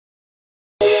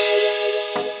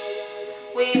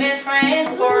We've been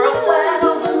friends for a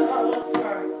while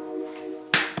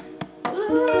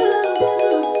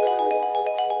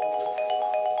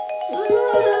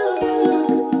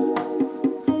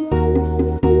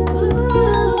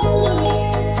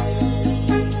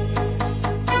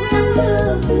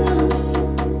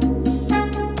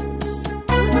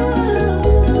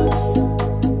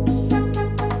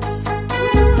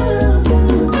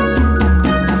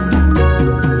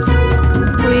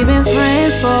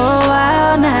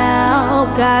now.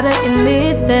 Gotta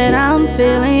admit that I'm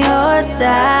feeling your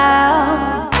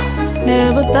style.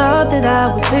 Never thought that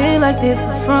I would feel like this,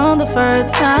 but from the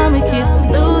first time we kissed, I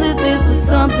knew that this was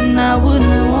something I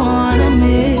wouldn't wanna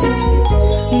miss.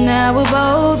 Now we're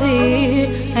both here,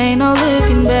 ain't no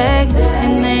looking back,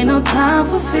 and ain't no time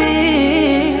for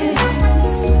fear.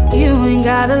 You ain't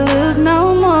gotta look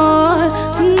no more.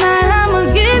 Tonight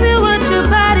I'ma give you what your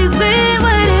body's been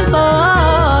waiting for.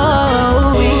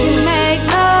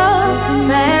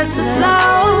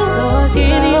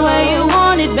 Any way you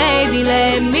want it, baby,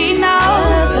 let me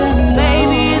know.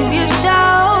 Baby, it's your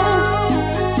show.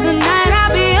 Tonight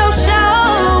I'll be your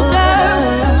show, girl.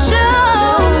 Show,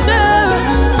 girl.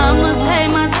 I'ma take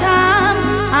my time,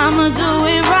 I'ma do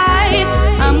it right.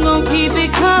 I'm gonna keep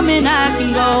it coming, I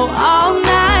can go all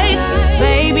night.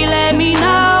 Baby, let me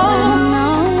know.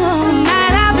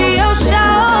 Tonight I'll be your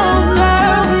show,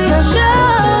 girl. Show,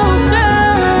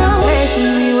 girl.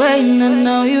 Patiently waiting, I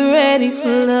know you're ready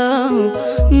for love.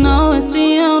 No, it's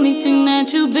the only thing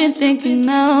that you've been thinking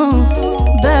of.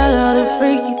 About all the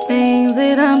freaky things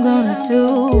that I'm gonna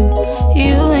do.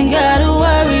 You ain't gotta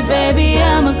worry, baby,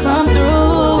 I'ma come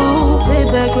through. Sit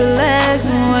back, relax,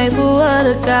 and wait for what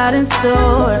I got in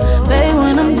store. Babe,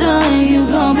 when I'm done, you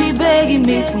gon' be begging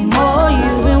me for more.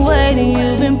 You've been waiting,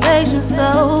 you've been patient,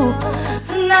 so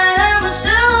tonight I'ma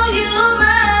show you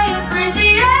my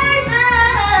appreciation.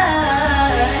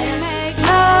 Make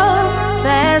love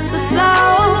fast or slow.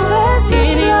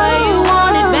 Any way you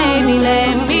want it, baby,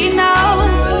 let me know.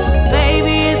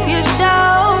 Baby, it's your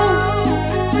show.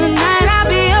 Tonight I'll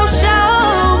be your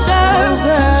show, girl.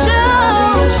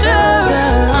 Show.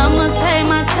 I'ma take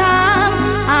my time,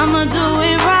 I'ma do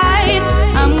it right.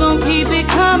 I'm gonna keep it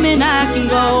coming, I can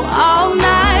go all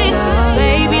night.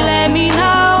 Baby, let me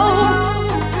know.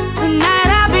 Tonight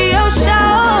I'll be your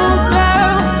show,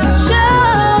 girl. Show,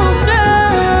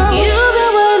 girl. You've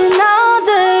been waiting all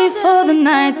day for the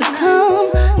night to come.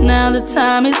 Now the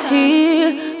time is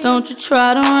here, don't you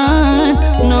try to run.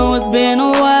 Know it's been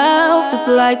a while, feels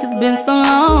like it's been so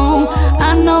long.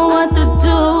 I know what to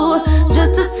do,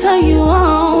 just to turn you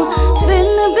on.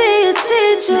 Finna be a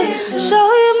teacher, show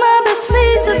you my best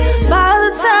features. By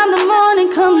the time the morning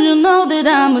comes, you'll know that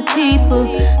I'm a keeper.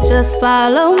 Just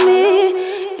follow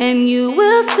me, and you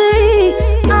will see